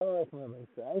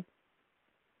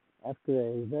after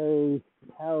a very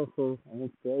powerful and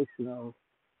inspirational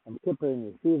Yom Kippur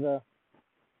in Yeshiva.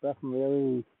 Brachman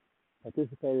really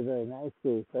participated very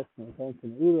nicely, especially when it came to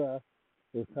Ne'ilah,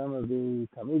 with some of the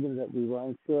Talmidim that we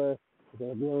weren't sure if they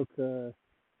would be able to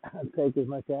take as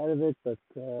much out of it, but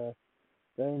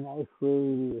very nicely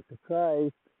we were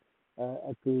surprised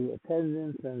at the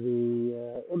attendance and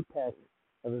the impact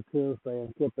of the tools by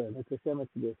Yom Kippur. It's a Hashem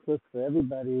to be a source for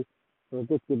everybody for a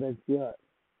good event here.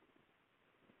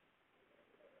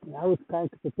 Now it's time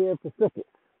to prepare for Sukkot.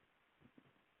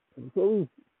 Before we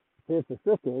prepare for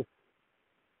Sukkot,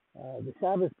 the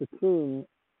Shabbos between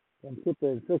Yom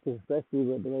Kippur and Sukkot, especially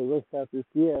with the way it works out this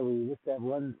year, we just have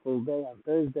one full day on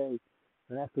Thursday,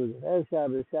 and afterwards Erev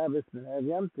Shabbos, and Erev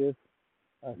Yom Tif.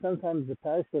 Sometimes the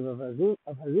parsha of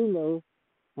Haazinu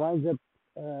winds up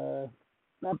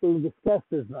not being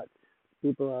discussed as much.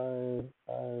 People are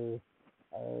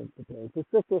preparing for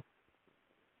Sukkot.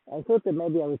 I thought that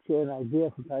maybe I would share an idea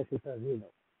from Parshas Haazinu,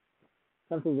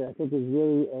 something that I think is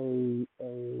really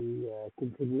a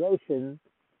continuation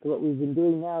to what we've been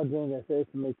doing now during our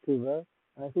Sefer Tshuva,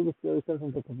 and I think it's really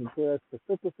something that can prepare us for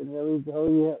Sukkot and really the whole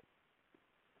year.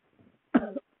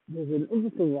 There's an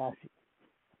interesting Rashi.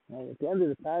 Right? At the end of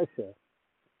the Parsha,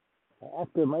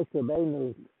 after Moshe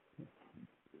Rabbeinu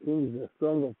sings the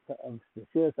song of the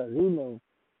Shir Haazinu,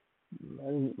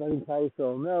 letting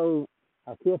Yisrael know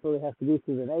how careful we have to be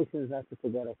to the nations, not to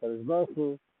forget HaKadosh Baruch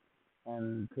Hu,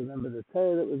 and to remember the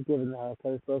Torah that was given, how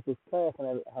HaKadosh Baruch Hu's Torah,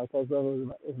 and how HaKadosh Baruch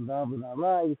Hu is involved in our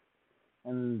lives,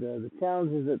 and the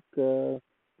challenges that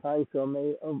Yisrael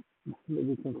may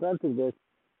be confronted with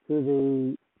through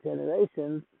the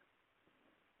generations.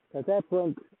 At that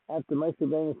point, after Moshe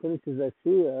Rabbeinu finishes that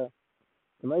Shir,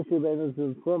 the Moshe Rabbeinu is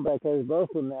informed by HaKadosh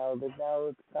Baruch Hu now that now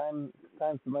it's time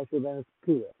for Moshe Rabbeinu's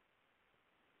Piyah.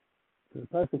 So the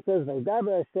pasuk says,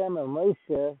 "Vaydaber Hashem el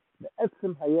Moshe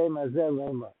be'etzem hayom hazeh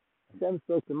leimor." Hashem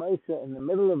spoke to Moshe in the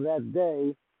middle of that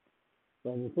day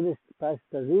when he finished the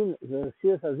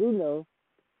Shir Haazinu.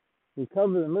 He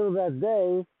told him in the middle of that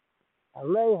day,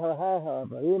 "Alei ha'har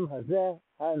ha'abarim hazeh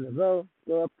har nevo."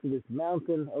 Go up to this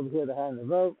mountain over here, the Har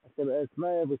Nevo, Asher Eretz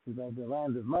Moab, which is like the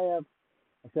land of Moab,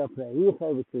 Asher Pnei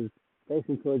Yichai, which is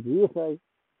facing towards the Yichai,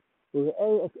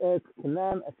 Eretz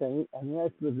Canaan, Asher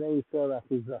Anias B'nei Yisrael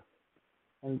Achizah.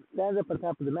 And stand up on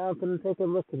top of the mountain and take a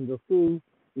look, and you'll see,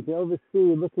 you can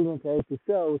oversee looking into Eretz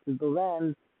Yisrael, which is the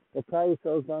land that Klal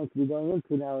Yisrael is going to be going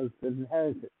into now as its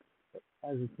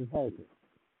inheritance.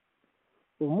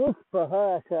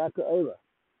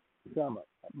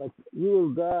 But you will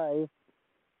die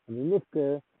and the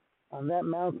nifter on that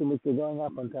mountain which you're going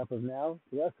up on top of now,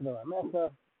 and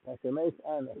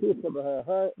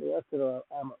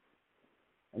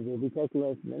you'll be taken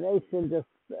away from the nation, just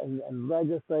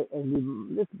like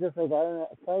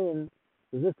Aaron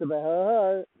resisted by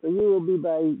Har, so you will be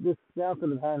by this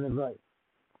mountain of Har Nevo.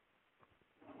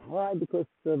 Why? Because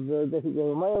of they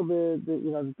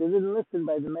didn't listen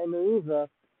by the Meriva,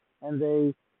 and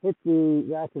they hit the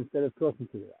rock instead of talking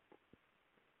to the rock.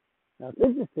 Now it's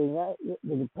interesting, right?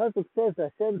 The pasuk says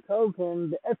Hashem told him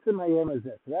the etzem hayom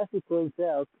hazeh. Rashi points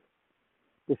out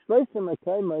the shloshim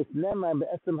hakayimos nemar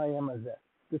be'etzem hayom hazeh.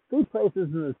 There's three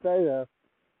places in the Torah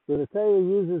where the Torah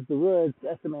uses the words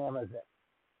etzem hayom hazeh.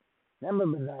 Nemar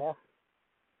b'Noach,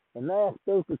 when Noach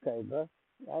built the Teva,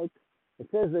 right? It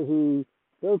says that he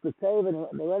built the Teva and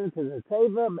they went into the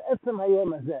Teva be'etzem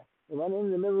hayom hazeh. They went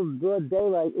in the middle of broad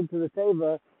daylight into the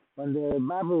Teva when the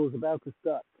Mabul was about to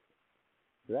start.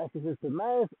 So Rashi says,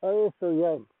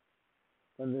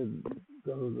 when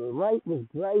the light was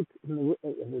bright, the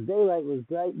daylight was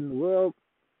bright in the world.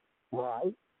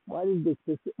 Why? Why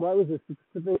was a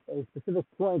specific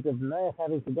point of Noach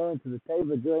having to go into the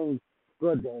Teva during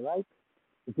broad daylight?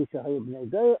 The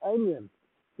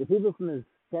people from his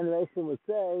generation would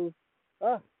say,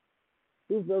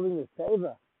 he's building this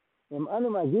Teva.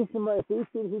 If he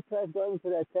tries going to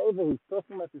that Teva, he's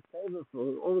talking about this Teva for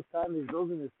all the time he's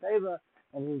building this Teva,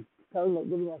 and he's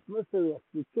giving us Musa, we have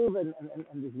to be Tshuva, and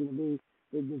there's going to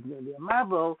be a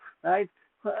Mabul, right?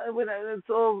 It's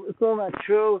all not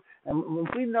true. And when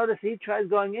we notice he tries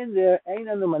going in there, ain't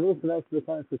on the money for us to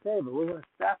come to the Teva. We're going to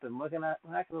stop him. We're not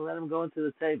going to let him go into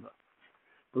the Teva.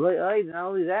 But not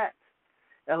only that,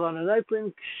 we're going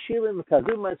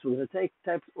to take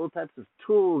all types of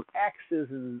tools, axes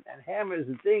and hammers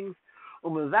and things.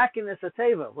 We're not going to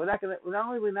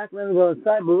go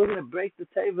inside, but we're going to break the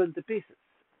Teva into pieces.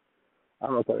 I'm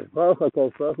going to say, I'm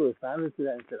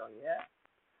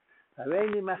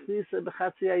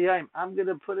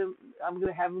going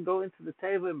to have him go into the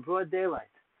Teva in broad daylight.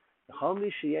 Whoever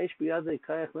thinks he has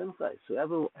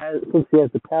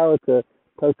the power to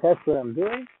protest what I'm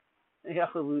doing,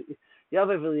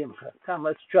 Come,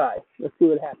 let's try. Let's see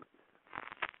what happens.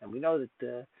 And we know that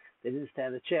they didn't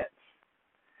stand a chance.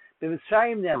 And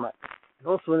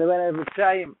also, when they went out of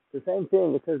Mitzrayim, the same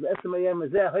thing. It says,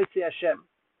 Hashem,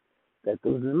 that it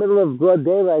was in the middle of broad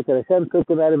daylight that Hashem took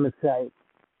them out of Mitzrayim.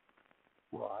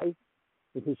 Why?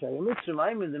 Because the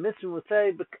Mitzrayim will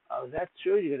say, oh, is that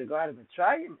true? You're going to go out of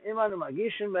Mitzrayim? If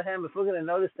we're going to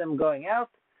notice them going out,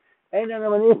 we're not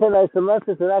going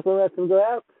to let them go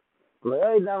out.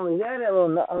 Not only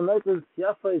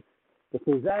that, the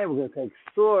Kizayim, we're going to take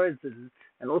swords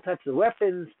and all types of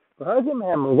weapons. We're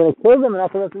going to kill them and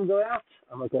not going to let them go out.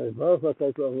 Who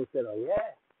said, oh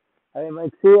yeah?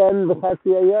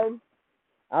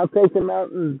 I'll take them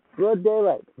out in broad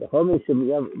daylight. Whoever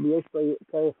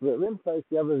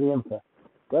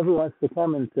wants to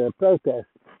come into protest,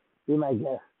 be my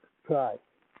guest. Try.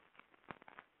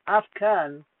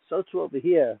 Afkan, so too over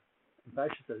here, in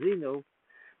Pashas Azinu,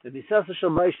 the Bisasa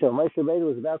Shel Moshe Rabbeinu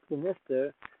was about to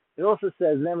nifter. It also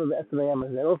says name of Esmayam.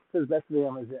 It also says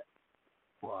Esmayam.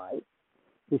 Why?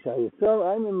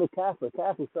 I'm in the Kafir.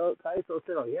 So Kaisel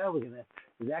said, oh yeah,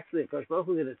 it's actually, Kosh Baruch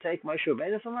Hu, we're going to take Moshe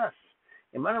Rabbeinu from us.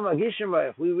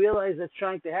 If we realize that's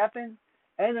trying to happen,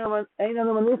 we're not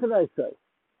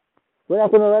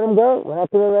going to let him go. We're not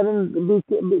going to let him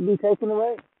be taken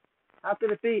away. How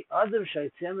could it be?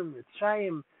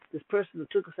 This person who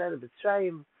took us out of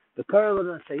Mitzrayim, the Karel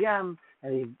and Sayam,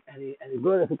 and he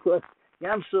brought us across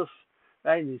Yam Suf,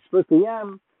 right? And he split the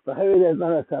Yam. But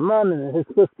and his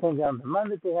foot came down the man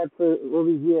that they had for all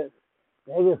these years.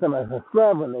 They gave some as a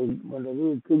slab when they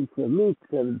needed things for meat,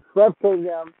 and the slab came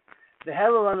down. The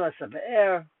hell on us of the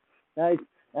air, right?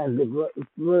 And they brought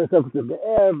us up to the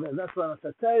air, and that's one of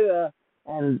the Torah,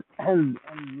 and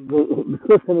the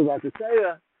cliff when he got the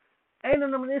Torah. Ain't no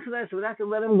money for that, so we're not going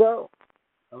to let him go.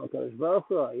 I'm going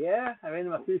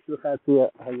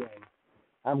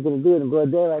to do it in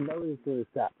broad daylight. Nobody's going to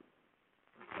stop.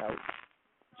 Now,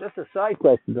 just a side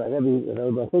question, right? I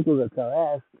think we're going to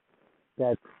ask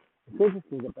that it's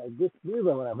interesting that by this view,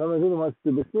 when Avram wants to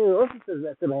do this view, also says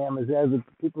that the that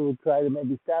people who try to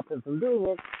maybe stop him from doing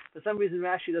it, for some reason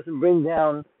Rashi doesn't bring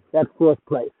down that fourth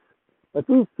place. But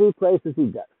these three places he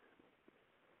does.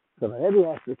 So when Rebbe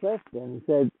asked the question,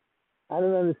 he said, I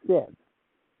don't understand.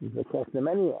 It's a question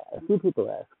a few people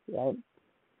ask, right?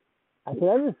 I can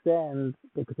understand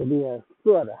that there could be a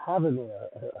thought, a havamina,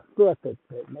 a thought that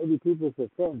maybe people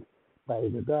could think by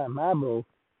the Dar Mabul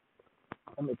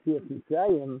and the Tziyas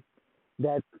Mitzrayim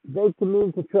that they can be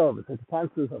in control. Because the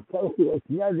concept of we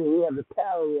have the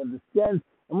power, we have the strength,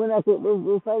 and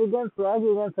we'll fight against, we'll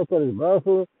argue against HaKadosh Baruch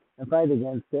Hu and fight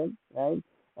against him, right?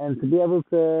 And to be able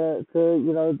to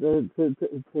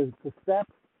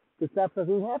stop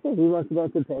something happening. He wants to go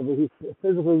into the table. He's a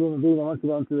physical human being that wants to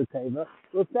go into the table.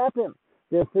 We'll stop him.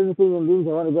 There are physical human beings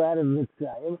that want to go out of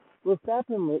Mitzrayim. We'll stop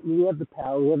him. We have the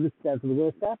power. We have the strength. We're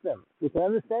going to stop them. You can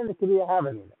understand it could be a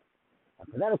havamina.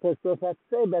 For that, of course, still have to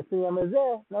say, no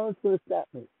one's going to stop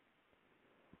me.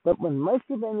 But when Moshe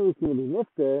Rabbeinu is going to be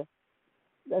nifter,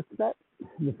 it's not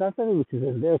something which is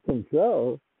in their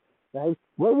control, right?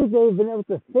 What would they have been able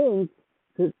to think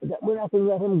that we're not going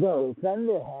to let him go? It's not in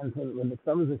their hands when the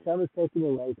Hashem is taken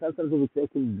away. It's not something which they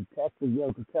can detect and be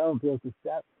able to tell and be able to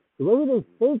stop. So what were they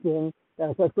thinking that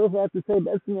if I still have to say,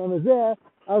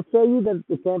 I'll show you that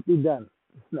it can't be done?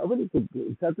 Nobody could do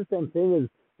it. It's not the same thing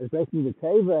as breaking the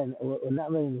teva or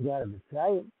not letting the God of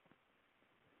Mitzrayim.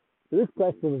 So this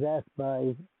question was asked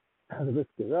by the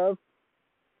Brisker Rav,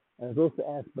 and it was also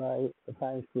asked by the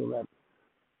Parish Rebbe.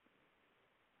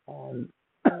 And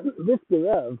the Brisker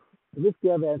Rav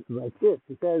answers like this.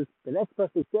 He says, the next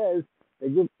passage says,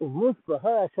 that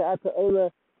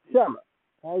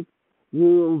right? You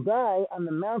will die on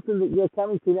the mountain that you're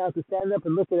coming to now to stand up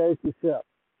and look at Eretz Yisrael.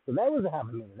 So that was a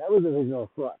havamina. That was the original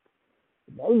thought.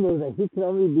 They knew that he can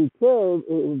only be killed,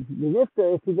 be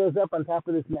nifter, if he goes up on top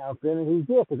of this mountain and he's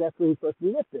there, because that's where he's supposed to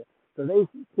be nifter. So they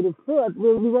could have thought,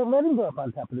 well, we won't let him go up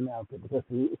on top of the mountain, because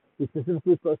he's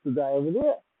specifically supposed to die over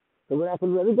there. So we're not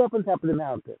going to let him go up on top of the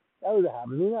mountain. That was a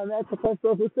havamina, and that's the first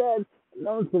who said,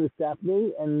 no one's going to stop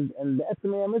me, and the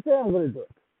estimate I'm going to do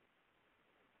it.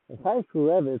 The Chaim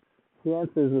Shulevitz, he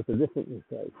answers with a different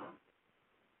insight.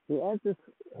 He answers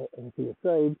with the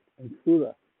aside in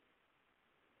Tefilah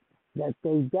that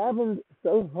they davened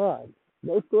so hard.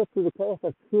 They thought to the Koach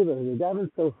of Tefilah, they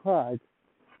davened so hard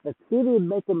that Tefilah would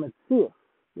make a mitzvah,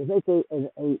 would make a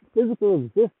physical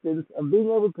existence of being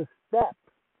able to stop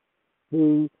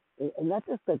and not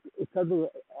just that it's something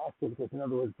active, because in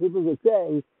other words, people would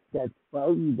say that,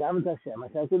 well, you daven to Hashem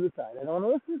can decide, I don't want to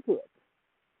listen to it.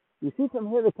 You see from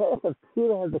here, the Koach of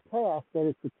Tefilah has a Koach that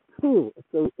it's a tool,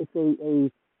 it's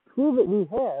a tool that we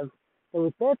have, and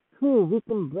with that tool we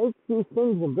can break through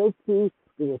things and break through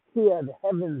the Ikea, the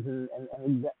heavens, and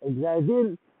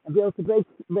Exardin, and be able to break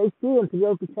through and to be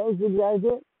able to change the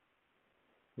Exardin.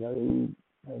 You know,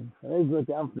 he goes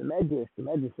down from the Medrash,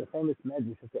 the famous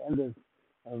Medrash at the end of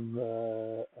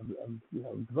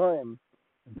Dvorim,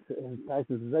 in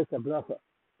Pashas Zayka Bracha.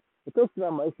 It talks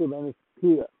about Moshe Rabbeinu's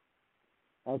Kira.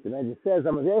 Right, the Medrash says,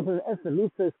 "I'm there for an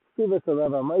essence Lisa Kivas of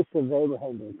Rabbi Moshe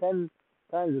Ve'Elohim." 10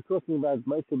 times we're talking about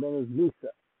Moshe Rabbeinu's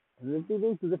Lisa, and it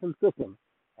leads to different sukkim.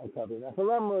 I probably not for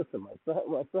Ramos or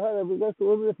for her. We go to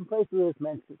all the different places where it's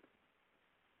mentioned.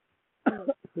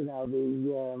 So now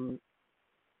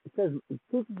it says,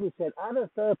 "Teachers said, Ada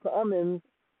Sarah Pa'amim."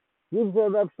 Gives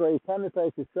her up for a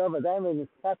sanitized to serve a diamond in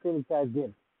Katin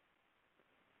Kazin.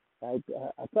 Right?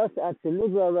 A touch at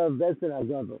Shenigra of Bezin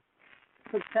Agavil.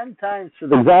 It took 10 times for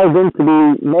the Gzardin to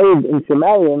be made in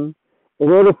Shemayim in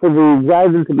order for the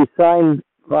Gzardin to be signed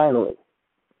finally.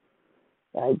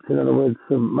 Right? So in other words,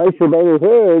 Moshe Rabbeinu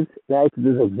heard that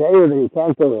there's a Gzera that he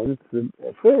can't go in. So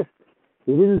at first,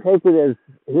 he didn't take it as,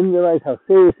 he didn't realize how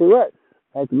serious it was.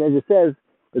 Right? The Medrash says,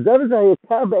 the David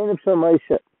Zayakar Be'enim Shal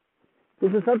Moshe.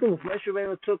 This is something that Moshe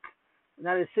Rabbeinu took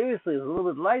not as seriously. He was a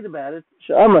little bit light about it. He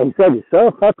said, how many times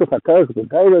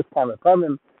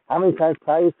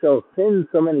Klal Yisrael sinned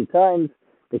so many times?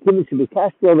 The kibbutz should be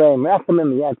kashya them,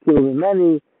 rachamim, yad kilu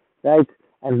many, right?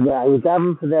 And I was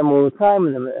davening for them all the time,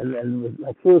 and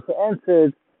my prayers were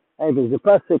answered. And there's a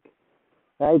pasuk,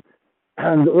 right?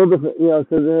 And all the,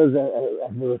 so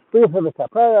there was proof of the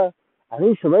kapara, and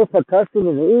he should make a custom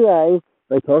in the Eli,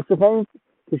 like also saying,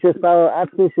 so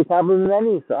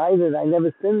either I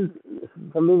never sinned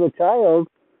from being a child,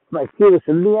 my kira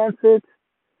shouldn't be answered.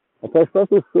 I first saw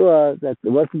that it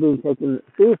wasn't being taken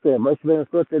seriously. Moshe Rabbeinu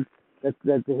thought that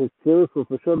his kira will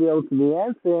for sure be able to be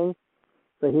answering,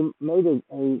 so he made a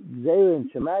zera in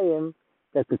Shemayim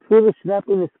that the kira should not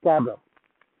be niskabel.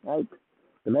 Right?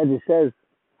 The Medrash says,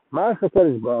 "Ma'as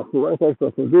HaKadosh Baruch Hu, what HaKadosh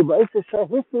Baruch Hu do? Ba'isha Shah,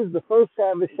 this is the first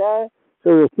Shah B'Shah,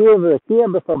 so Rekia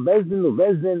before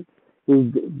Bezdin,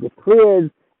 he declared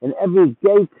in every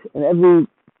gate, in every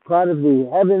part of the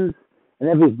heavens, and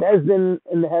every bezdin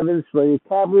in the heavens, that his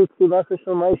tefillah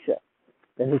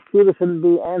shouldn't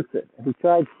be answered. And he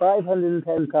tried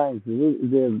 510 times,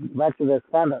 the match of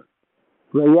Eskanan.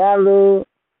 Rayalu,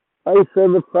 Oysa,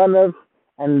 the Pranav,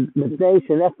 and Mitnei,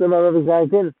 Sheneflam of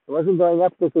Exardin. It wasn't going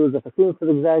up because it was a fasim for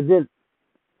the Exardin.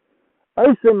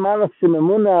 Oysa, Malach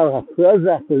Shememuna,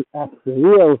 Hafraza,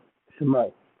 Hafzariel,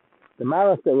 Shemai. The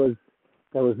Malach that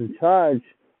was in charge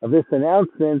of this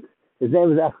announcement, his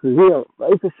name is Achzariel.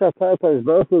 They instructed right then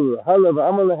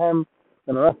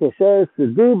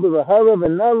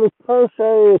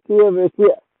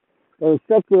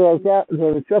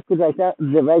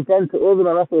to all the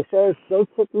Malach Yasharis, go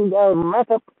taking down, map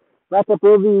up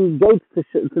all the gates to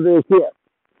the Ikea.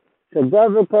 Because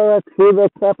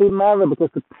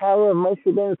the power of Moshe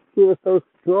Rabbeinu's Ikea is so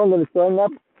strong and it's going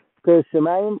up, because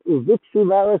Shemayim is Vikshu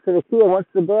Maras and Ikea wants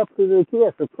to go up to the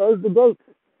Ikea, so close the gates.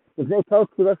 If they close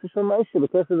to Rosh Moshe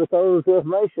because of the Torah of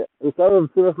Moshe, the Torah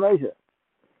of Moshe.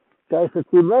 So it's a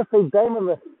Tziblasei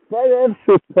Daimon V'Serev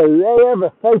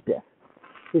Sh'Pereya V'Feitech.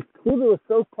 His Tzibah was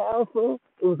so powerful,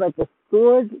 it was like a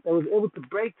sword that was able to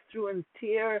break through and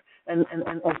tear and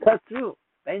cut through.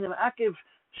 It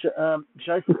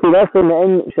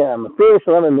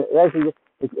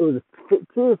was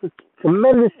a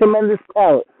tremendous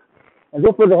power. And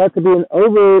therefore there had to be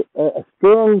a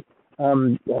strong,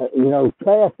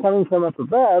 chaos coming from up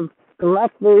above to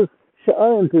lock those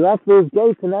sha'arim, to lock those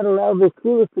gates and not allow the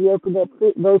tefillah to be opened up,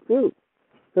 go through.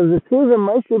 So the tefillah of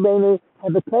Moshe Rabbeinu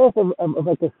had the chaos of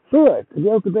like a sword to be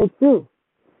able to break through.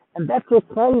 And that's what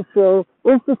Klal Yisrael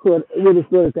also thought would have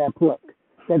thought at that point.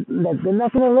 That they're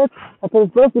not going to let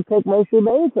HaKadosh Baruch Hu take Moshe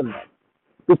Rabbeinu from them.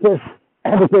 Because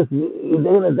they're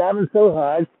going to daven so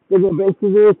hard, they're going to break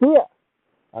through the Ikea.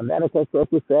 And that HaKadosh Baruch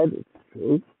Hu said, it's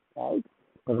true, right?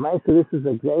 But this is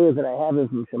a gzera that I have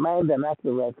from Shemayim that I'm not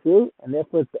going to let through, and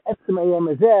therefore it's the Etzem Hayom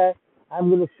Hazeh, I'm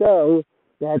going to show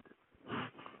that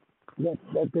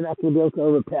they're not going to be able to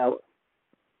overpower.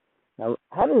 Now,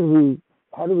 how do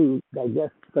we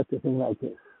digest such a thing like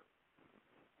this?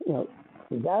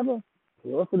 We daven,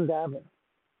 we often daven.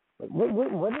 But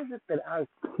what is it that our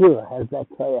Kira has that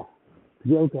chaos? To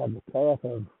be able to have the chaos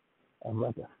of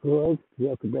like a sword, to be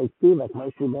able to break through like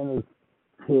Moshe Rabbeinu's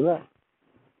Kira.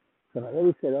 So I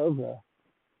already said over,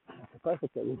 it's a pasuk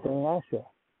that we say in Asher.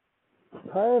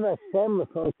 Karev Hashem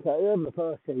l'kol karev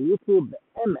l'kol asher yitu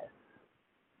be'emes.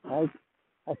 Right?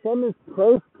 Hashem is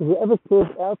close to whoever calls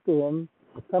out to him,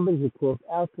 to somebody who calls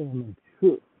out to him in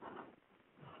truth.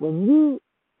 When you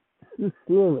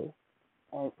sincerely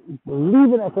and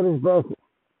believe in HaKadosh Baruch Hu,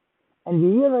 and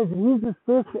you realize that He's the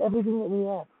source for everything that we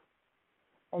have,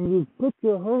 and you put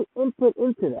your whole input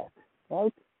into that,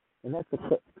 right? And that's the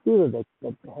Tefilah that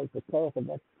has the chaos of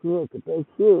that Tefilah to break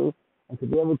through and to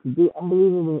be able to do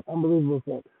unbelievable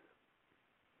things.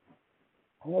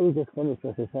 I know we just finished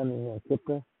Rosh Hashanah and Yom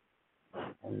Kippur,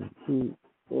 and she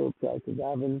still tried to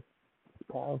daven.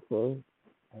 It's powerful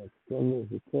and as strong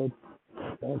as you could.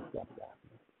 Don't stop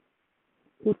davening.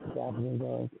 Keep davening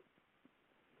going.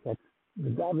 That's the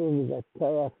davening is that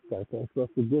chaos that they're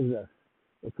supposed to give us.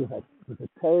 It's with the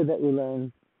Torah that we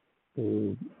learn,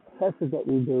 the chesed that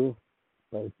we do,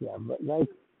 but like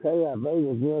Torah,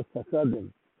 avodah, gemilas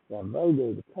chasadim, the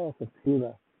avodah, the chaos of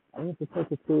Tefilah, and we have to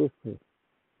take it seriously.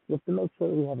 We have to make sure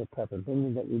that we have a proper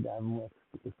opinion that we daven with,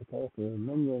 because the chaos of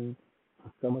dominion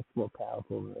is so much more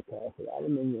powerful than the chaos of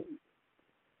aluminium.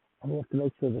 And we have to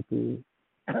make sure that the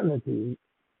that the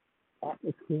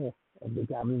atmosphere of the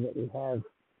davening that we have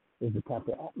is the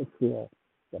proper atmosphere,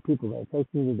 that people are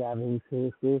taking the davening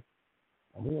seriously.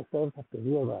 And we ourselves have to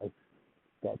realize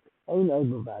that Ein Oid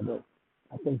B'Vado.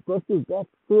 I think both is that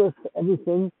source for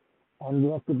everything, and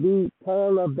we have to be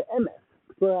parallel of the MS,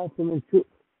 pour out in truth.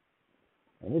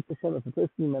 And if the person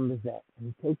remembers that,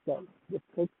 and he takes that, just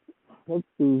takes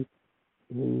the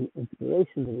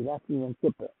inspiration that he got from Yom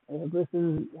Kippur. And if a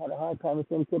person had a hard time with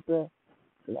Yom Kippur,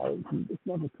 so it's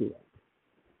never too late.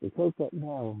 We take that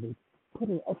now and we put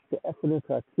an extra effort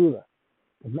into our tefillah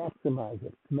to maximize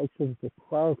it, to make sure that the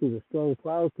quality, the story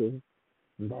quality,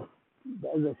 and that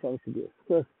Be'ez Hashem should be a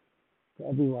source to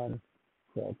everyone,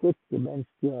 for a good immense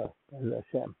joy, Be'ez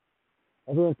Hashem.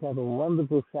 Everyone should have a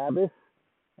wonderful Shabbos,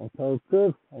 and so it's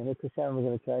good. And Hashem, we're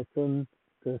going to try soon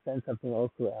to send something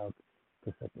also out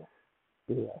to suggest.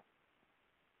 Be well.